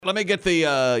Let me get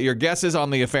the your guesses on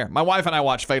the affair. My wife and I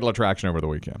watched Fatal Attraction over the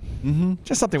weekend. Mm-hmm.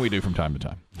 Just something we do from time to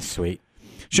time. Sweet.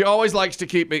 She always likes to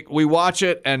keep me. We watch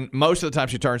it, and most of the time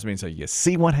she turns to me and says, "You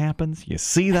see what happens? You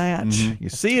see that? You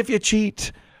see if you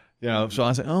cheat." You know. So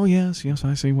I say, "Oh yes,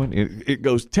 I see what." It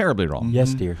goes terribly wrong.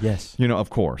 Yes, dear. Yes. You know,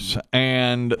 of course.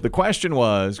 And the question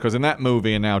was, because in that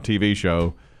movie and now TV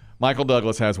show, Michael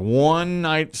Douglas has one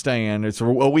night stand. It's a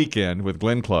weekend with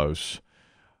Glenn Close.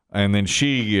 And then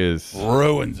she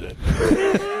ruins it.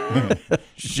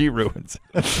 She ruins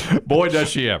it. Boy, does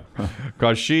she ever.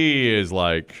 Because she is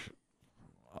like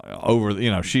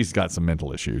she's got some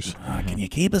mental issues. Can you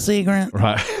keep a secret?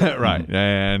 Right, right.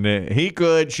 And he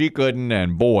could, she couldn't.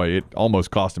 And boy, it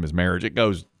almost cost him his marriage. It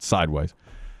goes sideways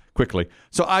quickly.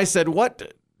 So I said,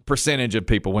 what percentage of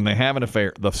people, when they have an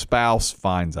affair, the spouse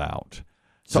finds out?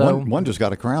 So one just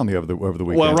got a crown over the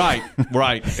weekend. Well,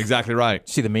 right. Exactly right.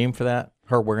 See the meme for that?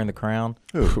 Her wearing the crown.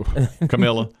 Ooh.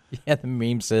 Camilla. Yeah, the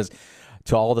meme says,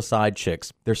 to all the side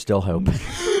chicks, there's still hope.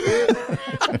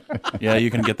 Yeah,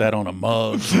 you can get that on a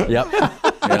mug. Yep.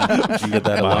 Yeah, you can get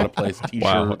that a lot of places. T-shirt.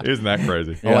 Wow, isn't that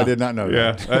crazy? Oh, I did not know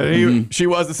that. Yeah, she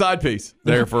was the side piece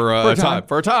there for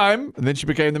a time, and then she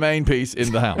became the main piece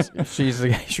in the house.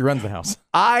 She runs the house.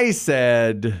 I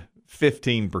said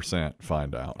 15%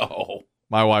 find out. Oh,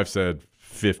 my wife said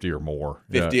 50 or more.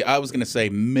 50. Yeah. I was going to say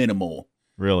minimal.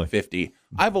 Really? 50.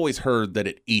 I've always heard that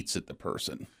it eats at the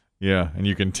person. Yeah, and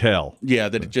you can tell. Yeah,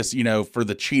 that it just, for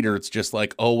the cheater, it's just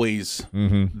like always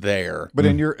there. But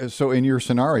in your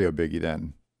scenario, Biggie,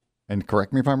 then, and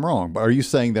correct me if I'm wrong, but are you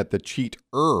saying that the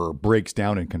cheater breaks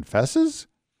down and confesses?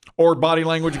 Or body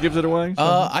language gives it away?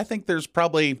 I think there's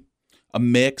probably a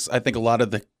mix. I think a lot of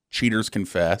the cheaters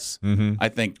confess. Mm-hmm. I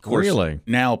think, of course,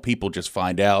 now people just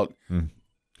find out.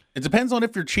 It depends on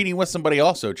if you're cheating with somebody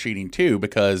also cheating too,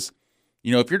 because,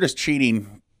 if you're just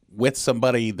cheating with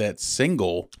somebody that's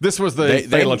single. This was the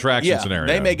Fatal Attraction scenario.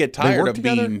 They may get tired of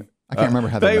being. I can't remember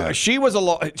how they met.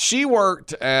 She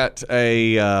worked at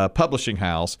a publishing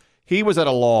house. He was at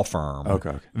a law firm.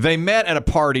 Okay. They met at a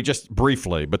party just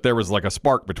briefly, but there was like a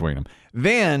spark between them.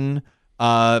 Then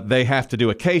they have to do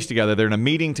a case together. They're in a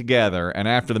meeting together, and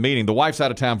after the meeting, the wife's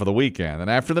out of town for the weekend. And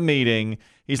after the meeting,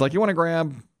 he's like, "You want to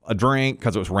grab a drink?"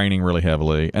 Because it was raining really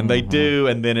heavily. And they do,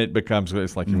 and then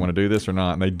it's like, "You want to do this or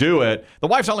not?" And they do it. The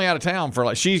wife's only out of town for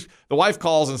the wife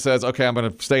calls and says, "Okay, I'm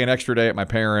going to stay an extra day at my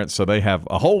parents." So they have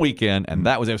a whole weekend, and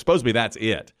that was it. Supposed to be that's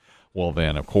it. Well,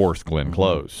 then, of course, Glenn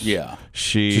Close. Yeah.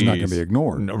 She's not going to be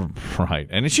ignored. No, right.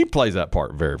 And she plays that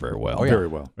part very, very well. Oh, yeah. Very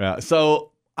well. Yeah.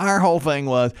 So our whole thing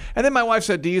was, and then my wife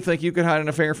said, "Do you think you could hide an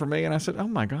affair from me?" And I said, "Oh,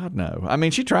 my God, no. I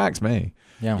mean, she tracks me."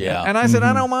 Yeah. And I said,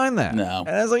 "I don't mind that." No.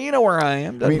 And I was like, "You know where I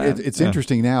am." It's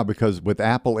interesting now because with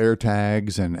Apple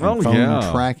AirTags and phone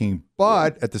tracking,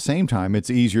 but at the same time, it's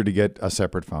easier to get a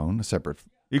separate phone, a separate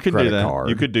credit card.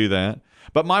 You could do that.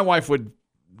 But my wife would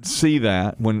see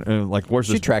that when, where's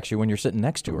she tracks you when you're sitting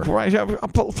next to her. Right.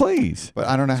 Please. But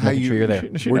I don't know how you're there.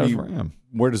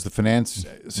 Where does the finance?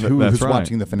 Who's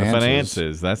watching the finances? The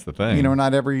finances. That's the thing.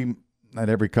 Not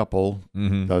every couple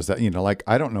does that.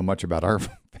 I don't know much about our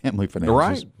family finances.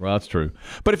 Right. Well, that's true.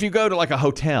 But if you go to like a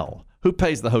hotel, who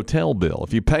pays the hotel bill?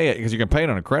 If you pay it, because you can pay it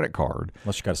on a credit card.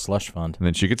 Unless you got a slush fund. And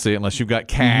then she could see it. Unless you've got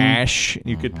cash,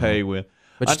 you could pay with.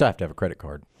 But you still have to have a credit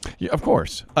card. Yeah, of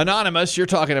course. Anonymous, you're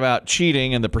talking about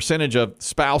cheating and the percentage of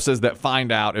spouses that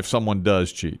find out if someone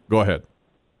does cheat. Go ahead.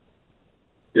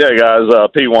 Yeah, guys,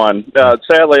 P1.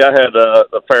 Sadly, I had an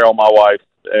affair on my wife,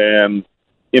 and,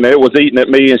 it was eating at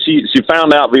me, and she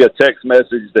found out via text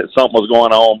message that something was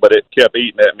going on, but it kept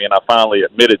eating at me, and I finally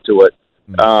admitted to it.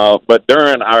 But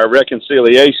during our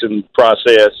reconciliation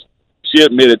process, she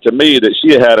admitted to me that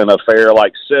she had an affair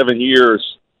like 7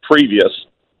 years previous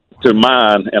to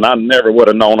mine, and I never would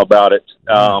have known about it.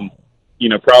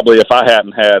 Probably if I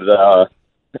hadn't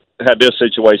had this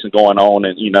situation going on,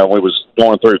 and we was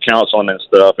going through counseling and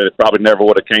stuff, it probably never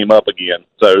would have came up again.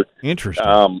 So interesting.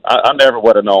 I never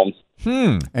would have known.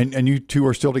 And you two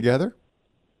are still together?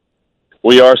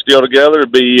 We are still together. It'll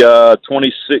be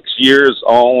 26 years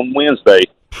on Wednesday.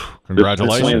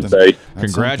 Congratulations. This Wednesday.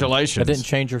 Congratulations. That didn't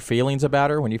change your feelings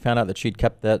about her when you found out that she'd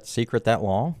kept that secret that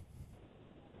long?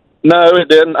 No, it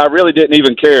didn't. I really didn't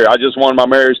even care. I just wanted my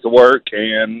marriage to work,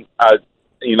 and I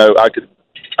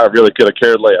really could have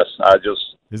cared less. I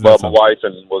just loved my wife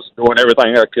and was doing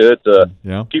everything I could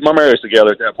to keep my marriage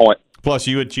together at that point. Plus,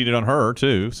 you had cheated on her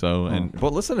too. So,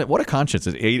 well, listen, what a conscience!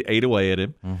 It ate away at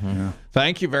him. Yeah.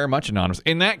 Thank you very much, Anonymous.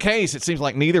 In that case, it seems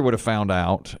like neither would have found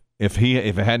out if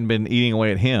it hadn't been eating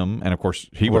away at him, and of course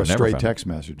he would have never straight found text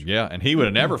message. Yeah, and he would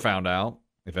have never found out.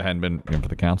 if it hadn't been for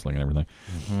the counseling and everything.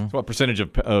 So what percentage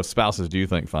of spouses do you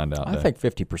think find out? I think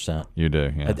 50%. You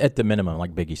do, yeah. At the minimum,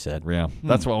 like Biggie said. Yeah,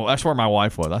 that's where my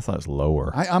wife was. I thought it was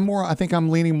lower. I think I'm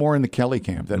leaning more in the Kelly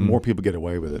camp that more people get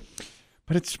away with it.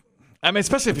 But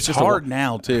especially if it's just hard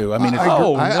now too. I mean, it's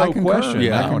no concur. question.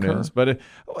 Yeah, I concur. But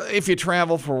if you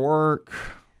travel for work,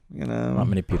 Not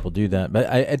many people do that.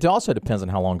 But it also depends on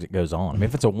how long it goes on. I mean,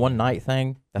 if it's a one-night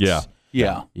thing, that's,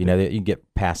 yeah. you can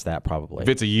get past that probably. If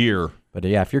it's a year. But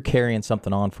yeah, if you're carrying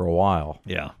something on for a while.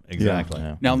 Yeah, exactly.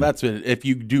 Yeah. Now that's it. If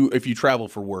you travel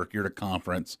for work, you're at a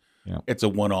conference. Yeah. It's a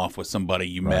one-off with somebody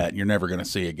you met. And you're never going to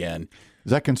see again.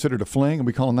 Is that considered a fling? Are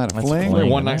we calling that a That's fling? fling.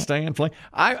 One night stand, fling.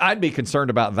 I'd be concerned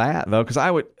about that though, because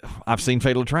I've seen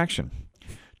Fatal Attraction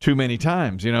too many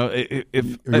times.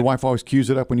 If Your wife always cues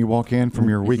it up when you walk in from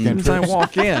your weekend as I trips?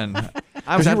 walk in,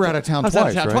 Because you were out of town I was out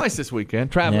of twice, town right? twice this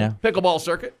weekend, traveling pickleball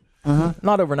circuit.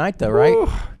 Not overnight though, right?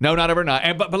 No, not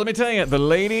overnight. But let me tell you, the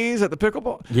ladies at the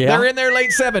pickleball, Yeah. they're in their late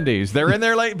 70s. They're in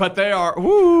their but they are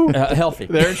Healthy.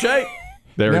 they're in shape.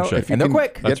 They're in shape. If you And they're can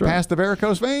quick. Get That's right. past the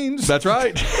varicose veins. That's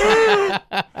right.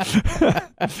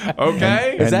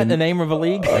 Okay. Is that the name of a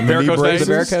league? Varicose knee veins?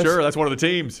 braces? Sure, that's one of the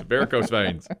teams. Varicose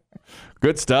veins.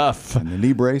 Good stuff. And the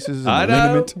knee braces and I the know.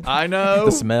 liniment. I know.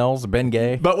 The smells, Ben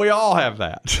Gay. But we all have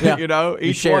that. Yeah.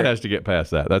 Each share one it. has to get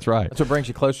past that. That's right. That's what brings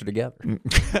you closer together.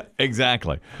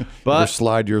 Exactly. Or But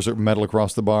slide yours metal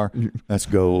across the bar. That's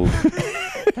gold.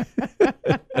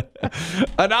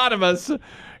 Anonymous,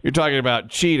 you're talking about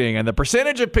cheating and the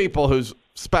percentage of people whose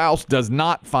spouse does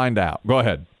not find out. Go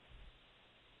ahead.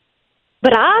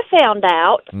 But I found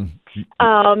out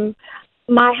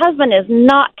my husband is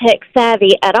not tech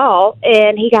savvy at all,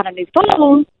 and he got a new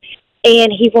phone,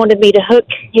 and he wanted me to hook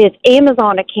his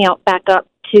Amazon account back up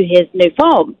to his new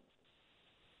phone.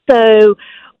 So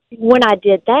when I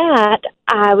did that,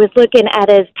 I was looking at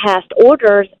his past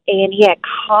orders, and he had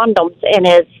condoms in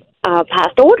his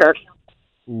past orders.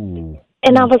 Ooh.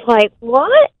 And I was like,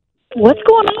 what? What's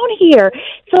going on here?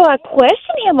 So I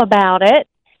questioned him about it,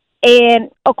 and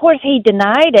of course he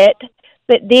denied it,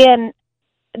 but then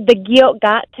the guilt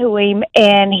got to him,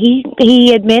 and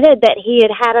he admitted that he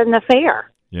had an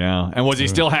affair. Yeah. And was he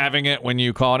still having it when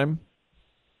you caught him?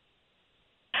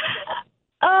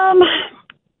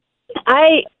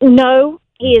 No,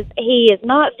 he is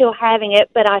not still having it,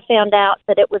 but I found out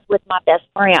that it was with my best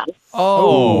friend.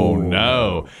 Oh,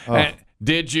 no. And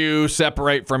did you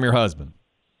separate from your husband?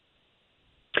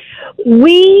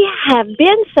 We have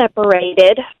been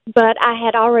separated, but I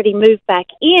had already moved back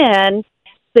in,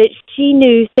 but she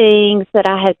knew things that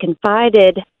I had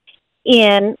confided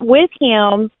in with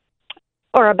him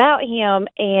or about him,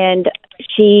 and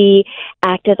she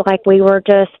acted like we were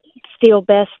just still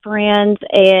best friends,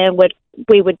 and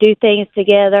we would do things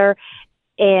together,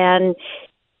 and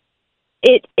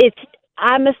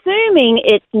I'm assuming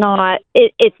it's not.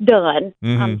 It's done.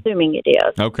 Mm-hmm. I'm assuming it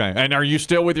is. Okay. And are you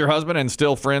still with your husband and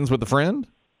still friends with the friend?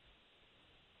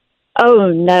 Oh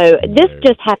no! This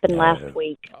just happened last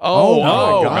week. Oh, my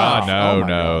God, gosh. no, Oh, my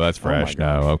no, gosh. that's fresh. Oh, my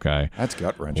No, gosh. okay. That's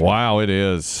gut wrenching. Wow, it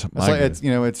is. It's like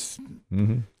it's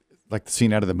like the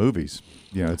scene out of the movies.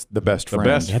 It's the best friend.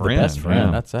 best Yeah, the friend, best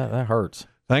friend. yeah. That hurts.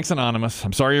 Thanks, Anonymous.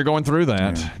 I'm sorry you're going through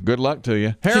that. Yeah. Good luck to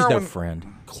you. She's no Heroin. friend.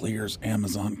 Clears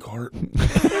Amazon cart.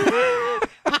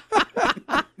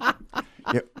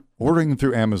 Yeah, ordering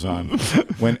through Amazon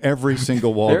when every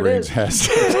single There it Walgreens is. has.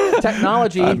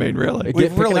 Technology. I mean, really.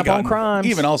 Get picking up on crimes.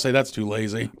 Even I'll say that's too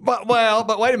lazy. But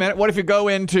wait a minute. What if you go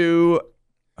into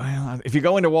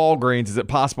Walgreens? Is it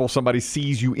possible somebody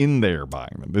sees you in there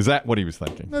buying them? Is that what he was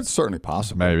thinking? That's certainly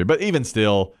possible. Maybe, but even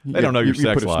still, they don't know your You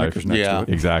sex put a life. Snickers next Yeah. to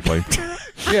it. Exactly.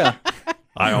 Yeah.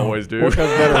 I always do. Work goes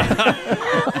better.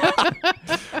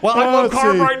 Well, I'm low Let's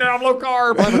carb see. right now. I'm low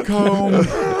carb. Have a comb,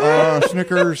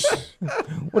 Snickers,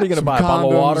 What are you going to buy? A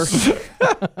bottle of water?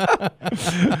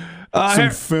 some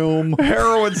film.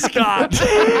 Heroin Scott.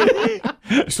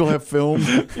 You still have film?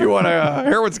 You want to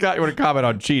Heroin Scott? You want to comment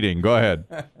on cheating? Go ahead.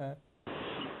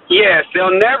 Yes,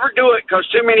 they'll never do it because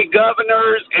too many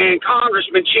governors and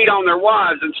congressmen cheat on their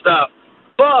wives and stuff.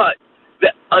 But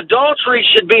the adultery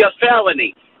should be a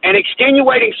felony. And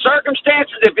extenuating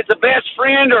circumstances, if it's a best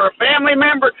friend or a family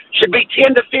member, should be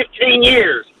 10 to 15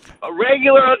 years. A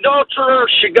regular adulterer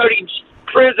should go to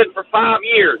prison for 5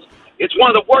 years. It's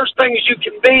one of the worst things you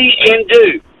can be and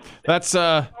do. That's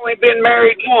I've only been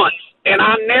married once, and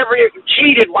I never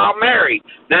cheated while married.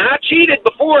 Now, I cheated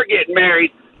before getting married,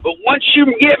 but once you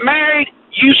get married,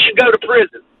 you should go to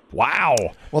prison. wow.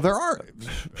 Well, there are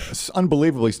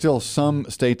unbelievably still some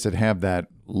states that have that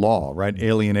law, right?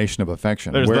 Alienation of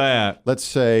affection. There's that. Let's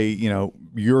say,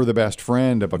 you're the best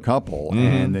friend of a couple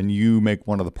and then you make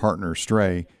one of the partners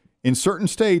stray. in certain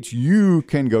states, you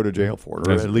can go to jail for it,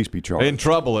 or at least be charged. In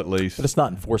trouble, at least. But it's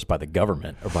not enforced by the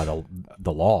government or by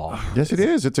the law. Yes, it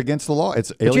is. It's against the law.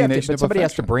 It's But alienation of somebody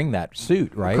has to affection. bring that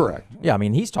suit, right? Correct. Yeah, I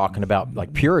mean, he's talking about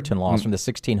like Puritan laws from the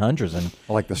 1600s and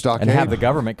Like the stockade. and have the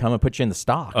government come and put you in the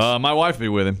stocks. My wife be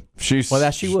with him. She's Well,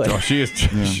 that she would. She is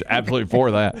she's absolutely for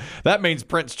that. That means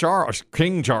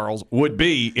King Charles would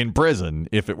be in prison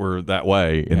if it were that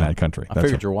way in that country. I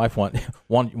figured your wife would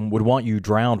want you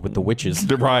drowned with the witches.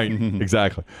 Right,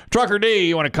 exactly. Trucker D,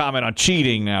 you want to comment on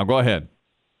cheating now? Go ahead.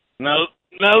 Now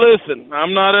listen,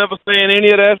 I'm not ever saying any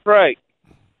of that's right,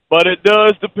 but it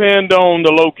does depend on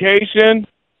the location.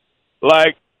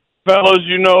 Like, fellas,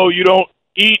 you don't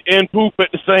eat and poop at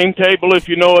the same table, if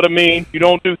you know what I mean. You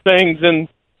don't do things in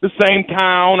the same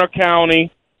town or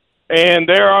county. And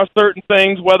there are certain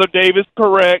things, whether Dave is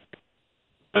correct,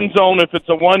 depends on if it's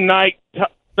a one-night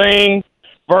thing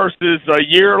versus a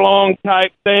year-long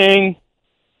type thing.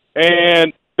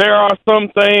 And there are some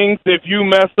things, if you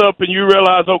mess up and you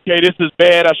realize, okay, this is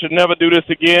bad, I should never do this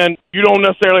again, you don't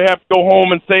necessarily have to go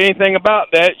home and say anything about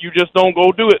that. You just don't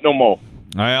go do it no more.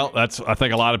 Well, I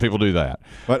think a lot of people do that.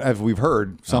 But as we've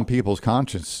heard, some people's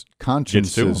consciences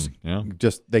Gets to 'em,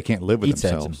 just they can't live with Eats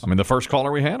at themselves. I mean, the first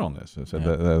caller we had on this said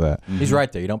that. He's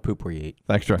right there. You don't poop where you eat.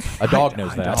 Thanks, Trey. A dog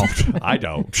knows that. I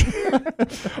don't.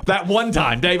 That one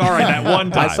time, Dave. All right, that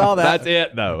one time. I saw that. That's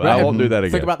it, though. I won't do that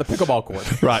again. Think about the pickleball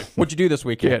court. Right. What'd you do this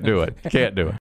weekend? Can't do it. Can't do it.